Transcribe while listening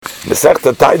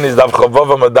Masechta Tainis Daf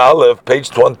Chavav Amud Aleph, page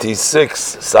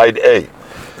 26, side A.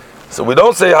 So we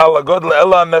don't say halagod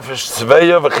le'ela nefesh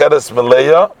tzveya v'cheres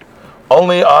meleya,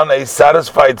 only on a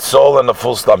satisfied soul and a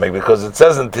full stomach, because it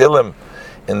says in Tehillim,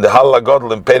 in the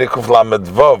halagod in Perikuf Lamed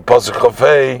Vav Pasuk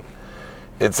Chofei,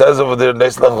 it says over there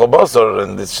Neslech Lobasar,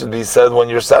 and it should be said when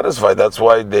you're satisfied. That's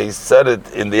why they said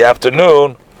it in the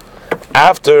afternoon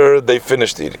after they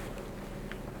finished eating.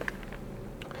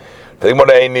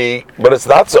 But it's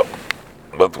not so.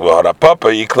 But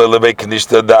Papa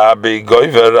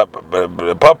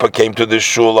came to the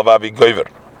shul of Abi Goiver,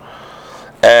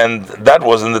 and that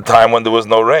was in the time when there was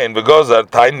no rain. Because our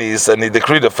tainis, and he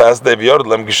decreed a fast day. And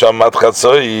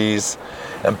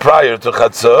prior to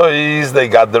Chatzois, they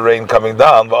got the rain coming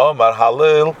down.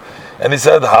 And he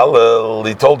said Hallel.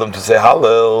 He told them to say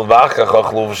Hallel.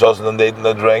 And they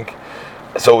didn't drink.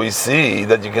 So we see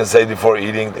that you can say before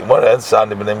eating. The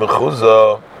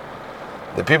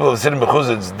people of Sidi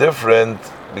Mechuzah, it's different,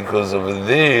 because over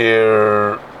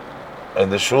there, in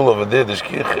the shul over there, the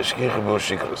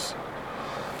shkicha,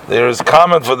 there is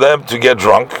common for them to get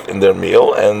drunk in their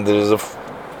meal, and there's a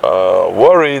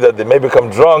worry that they may become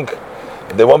drunk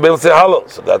and they won't be able to say halal.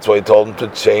 So that's why he told them to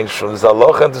change from this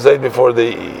halacha and to say it before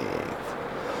they eat.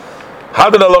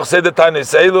 Hadan Allah say the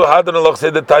Tanis Eilu, Hadan Allah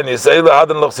say the Tanis Eilu,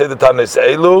 Hadan Allah say the Tanis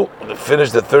Eilu.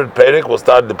 Finish the third perik, we'll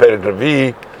start the perik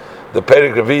Ravi. The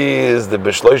perik Ravi is the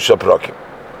Bishloisha Prakim.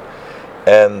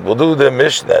 And we'll do the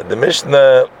Mishnah. The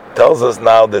Mishnah tells us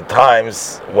now the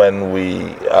times when we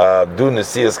do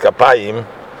Nesiyas Kapayim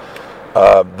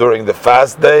during the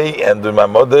fast day and do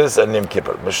Mamodes and Yom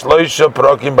Kippur. Bishloisha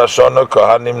Prakim Bashana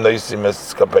Kohanim Noisim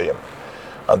Es Kapayim.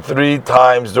 And 3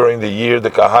 times during the year, the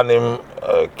Kahanim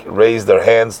raise their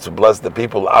hands to bless the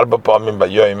people, Arba Pamim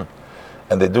Bayoim,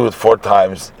 and they do it 4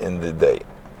 times in the day.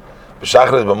 By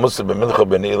Shachris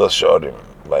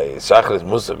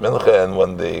Musaf Mincha, and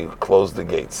when they close the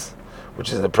gates,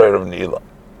 which is the prayer of Ne'ilah.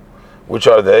 Which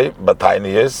are they?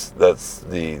 Batanias, that's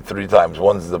the 3 times.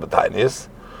 One is the Batanias.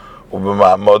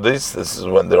 Ubimamodis, this is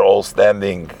when they're all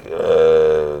standing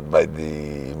by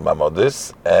the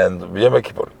Mamodis, and Yom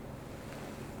Kippur.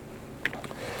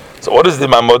 So what is the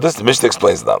Mamodis? The Mishnah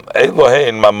explains now.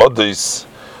 Elohein Mamodis.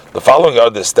 The following are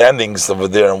the standings over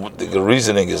there, and the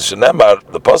reasoning is Shenemar.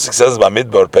 The pasuk says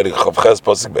Bamidbar Perik Chavches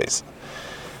pasuk Beis.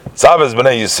 Tzavez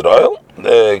Bnei Yisrael,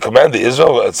 command the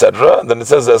Israel, etc. Then it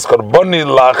says as Karboni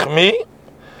Lachmi,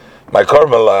 my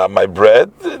korban, my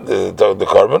bread, the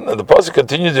korban, and the pasuk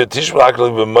continues to Tishma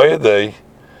Akli B'Moyedei.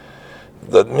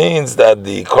 That means that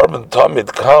the korban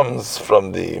tamid comes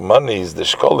from the monies, the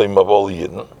shkolim of all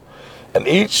Yidden. And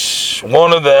each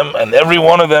one of them, and every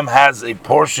one of them has a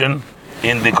portion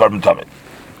in the korban tamid.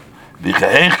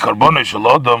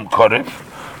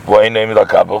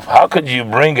 How could you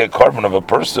bring a korban of a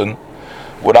person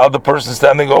without the person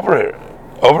standing over it?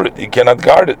 You cannot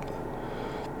guard it.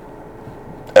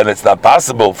 And it's not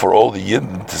possible for all the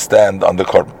Yidden to stand on the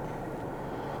korban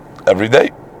every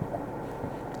day.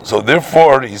 So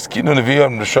therefore, so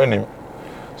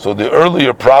the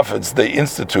earlier prophets, they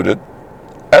instituted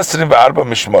Esrim v'arba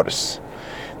mishmoris.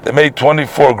 They made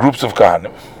 24 groups of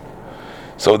kahanim,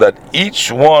 so that each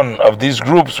one of these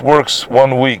groups works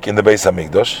 1 week in the Beis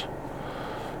Hamikdash.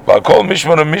 V'akol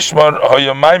mishmar mishmar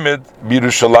hayamaimed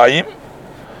b'Yerushalayim,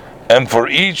 and for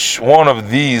each one of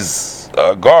these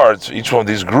guards, each one of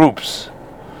these groups,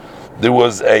 there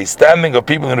was a standing of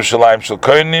people in Yerushalayim, shel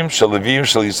kohanim, shel levim,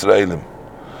 shel Yisraelim,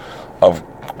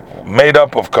 made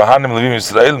up of kahanim, levim,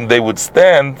 Yisraelim. They would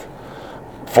stand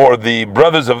for the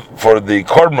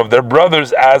korban of their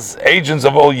brothers as agents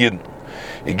of all Yidden.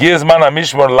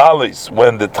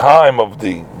 When the time of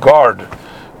the guard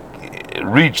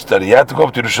reached that he had to go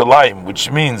up to Yerushalayim, which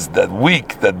means that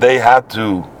week that they had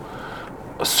to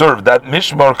serve that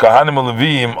mishmar kahanim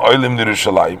levim oilim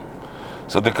Yerushalayim.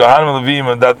 So the kahanim levim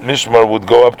and that mishmar would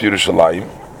go up to Yerushalayim.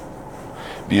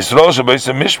 The Yisrael shebeis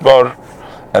mishmar,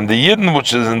 and the Yidden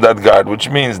which is in that guard, which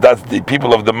means that's the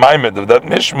people of the maimed of that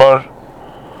mishmar.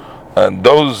 And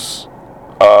those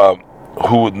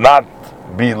who would not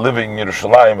be living in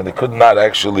Yerushalayim, and they could not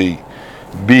actually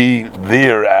be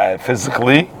there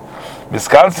physically,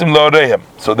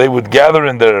 so they would gather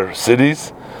in their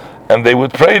cities, and they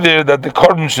would pray there that the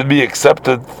korban should be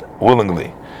accepted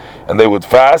willingly. And they would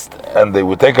fast, and they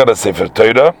would take out a Sefer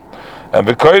Torah, and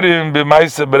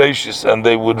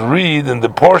they would read in the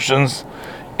portions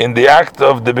in the act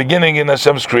of the beginning in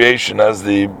Hashem's creation, as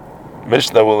the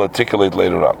Mishnah will articulate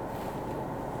later on.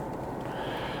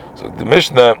 So the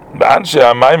Mishnah,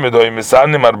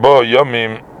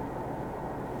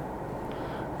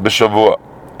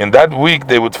 in that week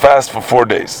they would fast for 4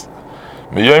 days.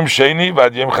 Miyom Sheni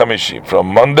Vad Yom Chamishi, from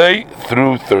Monday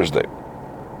through Thursday.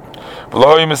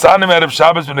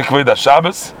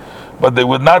 But they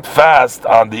would not fast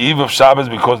on the eve of Shabbos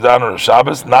because they honor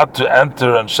Shabbos, not to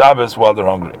enter on Shabbos while they're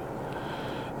hungry.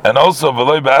 And also, and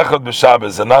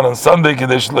not on Sunday,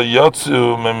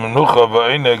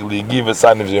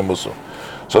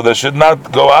 so they should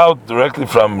not go out directly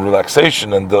from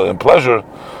relaxation and pleasure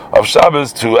of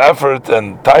Shabbos to effort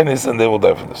and tightness, and they will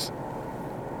die for this.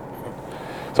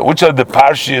 So which are the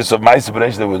parshias of Ma'aseh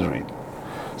Bereishis they would read?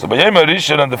 So by Yom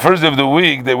HaRishon, on the first day of the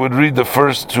week, they would read the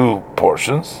first two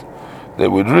portions. They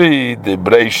would read the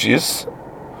Bereishis,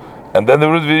 and then they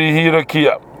would read Yehi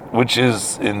Rakia, which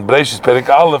is in Bereishis Perek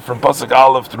Aleph, from Pasuk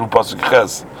Aleph through Pasuk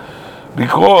Ches.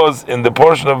 Because in the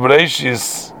portion of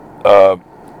Bereishis,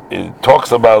 it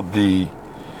talks about the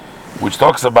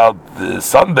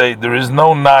Sunday, there is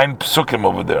no 9 psukim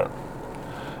over there.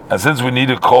 And since we need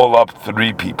to call up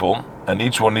 3 people, and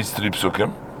each one needs 3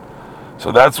 psukim,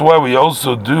 so that's why we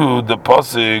also do the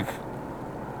pasuk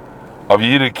of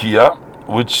Yehi Rakia,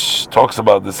 which talks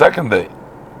about the second day.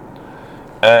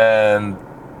 And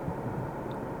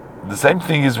the same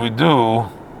thing as we do,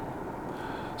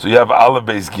 so you have Aleph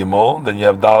Beis Gimel, then you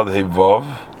have Daled Hey Vav.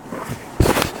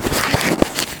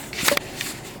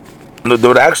 No, they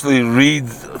would actually read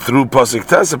through Pasuk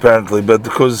Tes apparently, but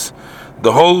because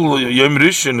the whole Yom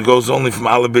Rishon goes only from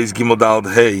Aleph Beis Gimel Daled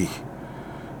Hey.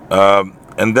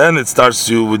 And then it starts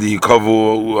with the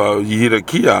Yikavu Yehi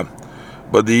Rakia,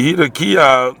 but the Yehi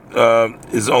Rakia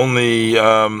is only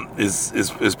is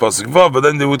Pasuk Vav. But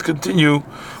then they would continue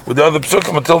with the other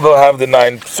psukim until they'll have the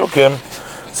 9 psukim.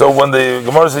 So when the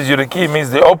Gemara says Yehi Rakia, it means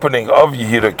the opening of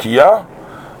Yehi Rakia,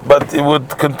 but it would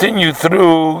continue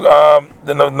through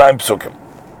the 9 psukim.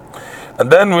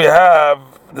 And then we have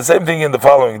the same thing in the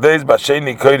following days.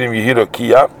 Basheni Kodim Yehi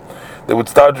Rakia, they would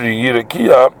start with Yehi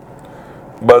Rakia,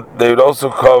 but they would also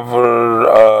cover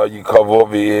Yikavu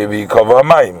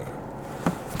Hamayim,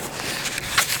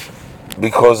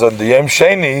 because on the Yom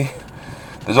Sheni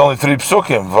there's only 3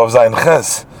 psukim, Vav Zayin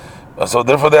Ches, so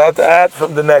therefore they had to add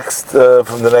from the next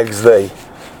day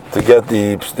to get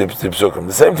the psukim.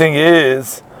 The same thing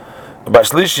is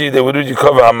Bashlishi, they would read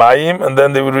Yikavu Hamayim, and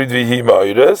then they would read Vihi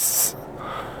Ma'ires,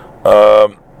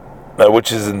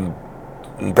 which is in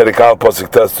Perikal Pasuk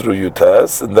Tes through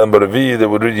Yutes, and then Baravi they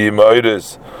would read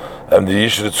Yima'ires and the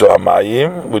Yishritzu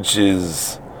Hamayim, which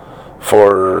is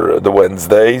for the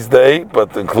Wednesday's day,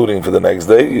 but including for the next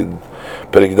day,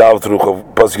 Perik Dal through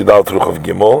Pasuk Dal through Chav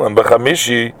Gimel, and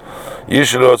Bechamishi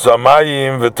Yishritzu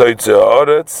Hamayim v'Toitze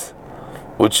Haaretz,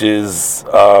 which is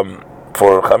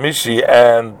for Chamishi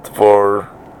and for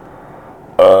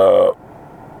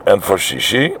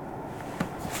Shishi.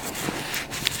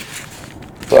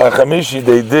 So on Chamishi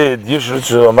they did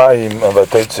Yishritzu Hamayim and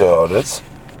V'Toitze Haaretz,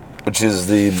 which is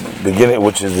the beginning,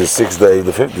 which is the 6th day,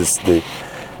 the 5th day,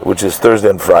 which is Thursday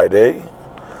and Friday,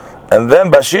 and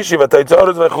then Bashishi V'Toitze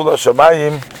Haaretz V'Chul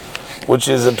HaShamayim, which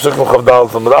is in Psukim Chav Dal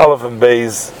Tamid Aleph and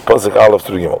Beis Pasuk Aleph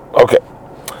through Gimel. Okay,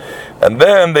 and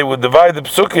then they would divide the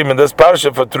Psukim in this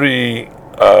parsha for 3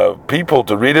 people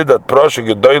to read it. That Parasha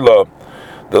Gedola,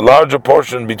 the larger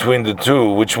portion between the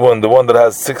 2, which one? The one that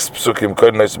has 6 psukim,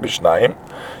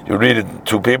 you read it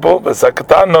 2 people,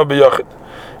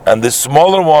 and the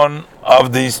smaller one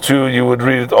of these 2, you would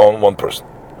read it on 1 person.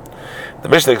 The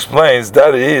Mishnah explains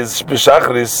that is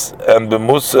b'shachris and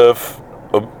b'musaf,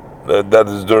 that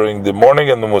is during the morning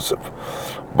and the musaf.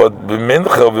 But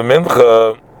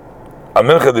b'mincha,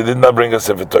 they did not bring a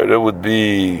Sefer Torah. It would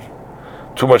be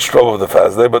too much trouble for the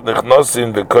fast day. But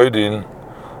nichnosin v'koidin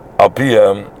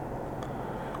alpiyam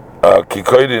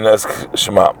kikoidin as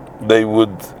shema. They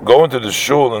would go into the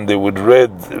shul and they would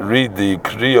read the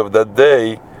kri of that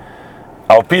day.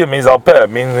 Alpiyam means alpeh,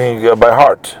 meaning by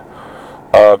heart.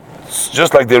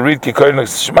 Just like they read kikoidin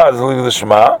as shema, it's like the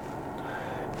shema.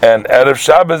 And erev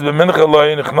Shabbos b'mincha lo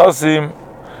nichnosim,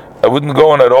 I wouldn't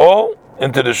go in at all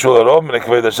into the shul at all.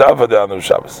 Menekvei the Shabbos the honor of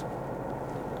Shabbos.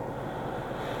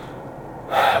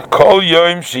 Kol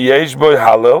yom sheyesh boy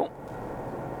halal.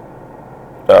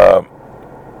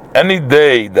 Any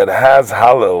day that has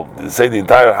halal, say the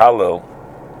entire halal,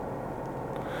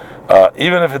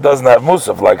 even if it doesn't have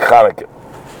musaf, like Chanukah,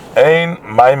 ein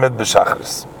maimed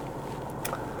b'shachris.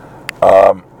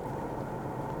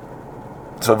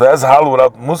 So if it has halal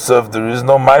without musaf, there is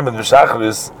no maimed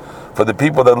b'shachris for the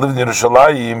people that live in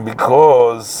Yerushalayim,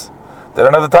 because they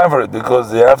don't have the time for it,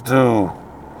 because they have to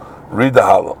read the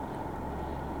halal.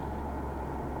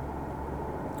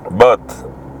 But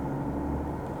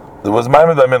there was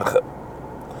Maimed Mincha.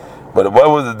 But what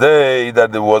was the day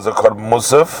that there was a Korb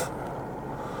Musaf?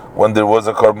 When there was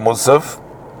a Korb Musaf,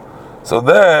 so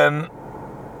then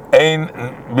Ein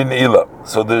bin ila.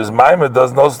 So there's Maimed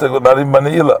does not stick with not even ban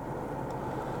ila,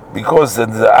 because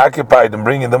they're occupied in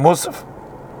bringing the musaf.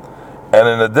 And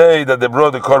in the day that they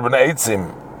brought the korban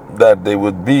eitzim, that they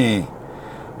would be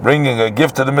bringing a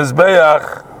gift to the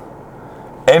mizbeach,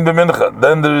 ein b'mincha.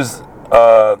 Then there's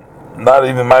not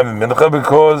even Maimed mincha,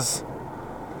 because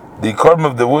the korban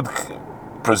of the wood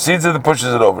precedes it and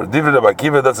pushes it over. Divrei Rabbi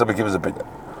Akiva, that's Rabbi Akiva's opinion.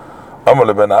 Amar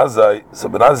le Ben Azai, so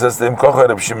Ben Azai says to him, Kocha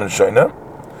Rabbi Shimon Shoina.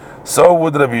 So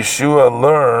would Rabbi Yeshua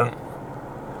learn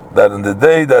that in the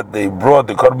day that they brought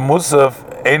the korban musaf,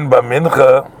 ein ba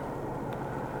mincha,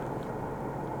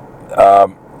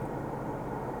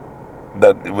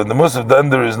 that when the musaf done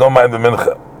there is no Maimed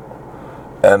mincha,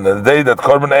 and the day that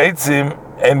korban eitzim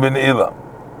ein ben ila.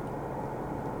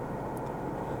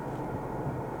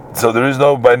 So there is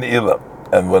no ben ila.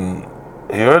 And when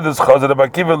he heard this, Chazar Rabbi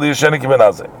Akiva liyashenik Ben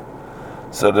Azai.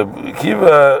 So the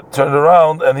Akiva turned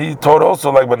around and he taught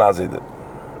also like Ben Azai did.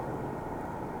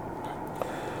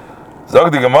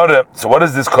 Zog the Gemara. So what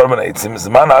is this korban eitzim?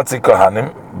 Zman atzi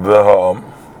kohanim v'ha'om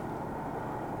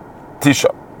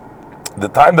tisha. The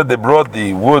time that they brought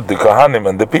the wood, the kohanim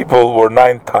and the people, were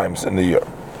 9 times in the year.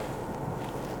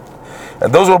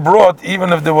 And those were brought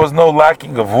even if there was no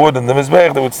lacking of wood in the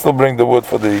mizbeach. They would still bring the wood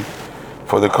for the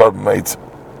korban eitzim.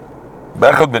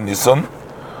 Bechad ben Nisan.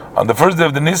 On the first day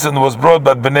of the Nisan was brought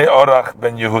by Bnei Orach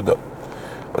ben Yehuda,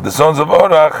 but the sons of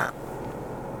Orach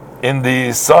in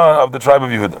the son of the tribe of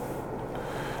Yehuda.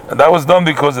 And that was done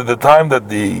because at the time that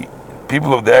the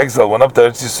people of the exile went up to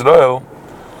Eretz Yisrael,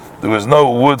 there was no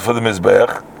wood for the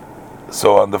Mizbeach.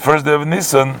 So on the first day of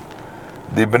Nisan,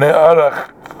 the Bnei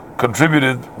Orach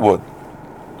contributed wood.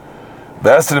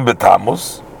 B'Esrim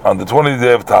b'Tammuz, on the 20th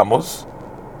day of Tammuz,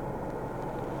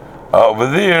 over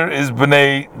there is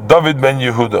Bnei David ben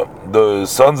Yehuda, the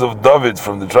sons of David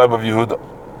from the tribe of Yehuda.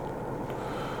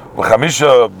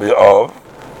 V'chamisha be'Av,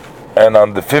 and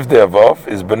on the 5th day of Av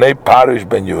is Bnei Parish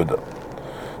ben Yehuda,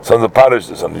 sons of Parish,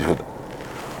 the son of Yehuda.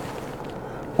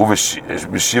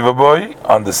 Uv'shiva boy,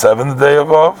 on the 7th day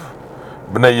of Av,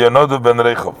 Bnei Yonadav ben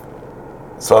Rechov,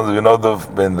 sons of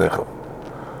Yonadav ben Rechov.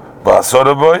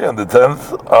 V'asora boy, on the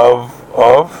 10th of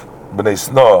Av, Bnei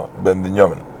Snoah ben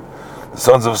Binyamin, the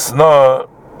sons of Snoah,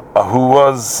 who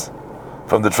was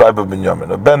from the tribe of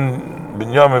Binyamin, Ben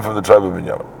Binyamin from the tribe of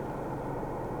Binyamin.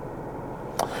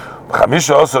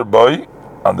 Chamisha Osir boy,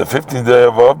 on the 15th day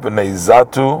of Av, Bnei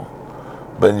Zatu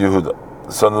ben Yehuda,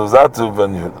 the son of Zatu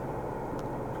ben Yehuda.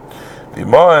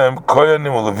 V'imohem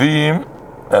Koyanim u'Levim,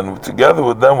 and together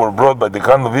with them were brought by the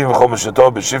Kan Levim v'chol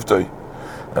Meshato b'Shiftoi,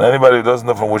 and anybody who doesn't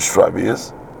know from which tribe he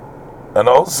is, and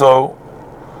also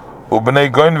Ubnei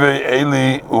Goinve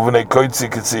Eli Ubnei Koitzi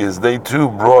Ketzias. They too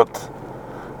brought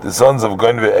the sons of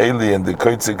Goinve Eli and the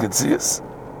Koitzi Ketzias.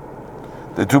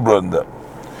 They too brought them.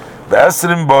 The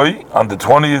Esrim boy, on the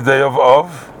 20th day of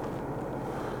Av,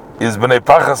 is Bnei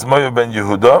Pachas Moyev ben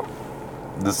Yehuda,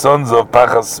 the sons of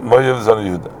Pachas Moyev, son of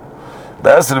Yehuda. The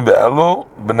Esrim be'Elul,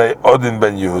 Bnei Odin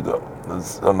ben Yehuda, the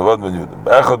son of Odin ben Yehuda.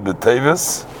 Be'echad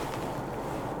be'Teves,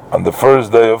 on the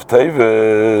first day of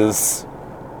Teves,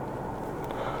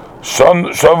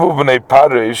 Shavu b'nei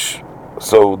Parish,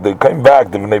 so they came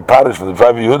back, the b'nei Parish from the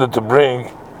tribe of Yehuda, to bring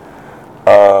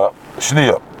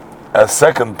Shniya, a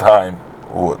second time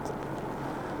wood.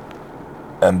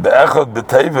 And be'echad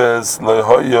b'Teves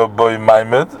lehoya boy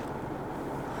Maimed.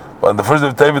 But on the first day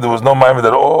of Teves there was no Maimed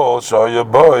at all. Shahoya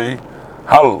boy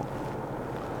Hal.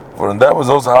 For that was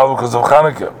also Hal because of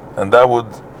Chanukah, and that would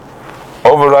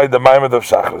override the Maimed of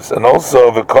Shachris, and also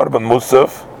the Korban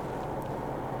Musaf.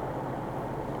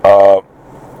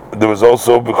 There was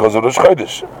also because of Rosh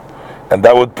Chodesh, and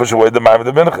that would push away the Maimed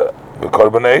of Mincha. The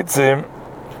Korban Eitzim,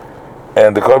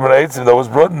 and the Korban Eitzim that was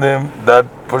brought in him, that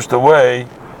pushed away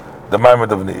the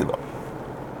Maimed of Ne'ilah.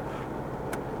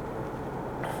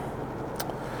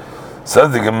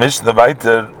 Says the Mishnah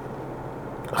weiter,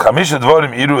 Chamisha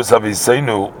Dvorim Iru Es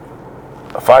Aviseinu,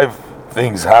 5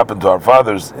 things happened to our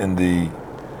fathers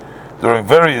during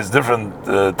various different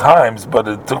times, but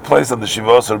it took place on the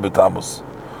Shiva Asar B'Tammuz,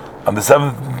 on the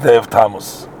 7th day of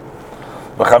Tammuz.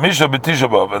 V'chamisha b'Tisha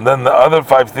B'Av, and then the other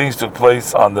 5 things took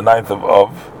place on the 9th of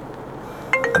Av,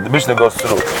 and the Mishnah goes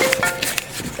through.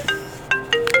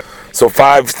 So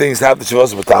 5 things happened to Shiva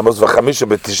Asar B'Tammuz, v'chamisha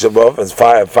b'Tisha B'Av, and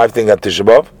 5 things at Tisha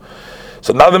B'Av.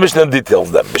 So now the Mishnah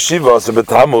details them. B'Shiva Asar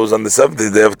B'Tammuz, on the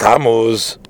 7th day of Tammuz,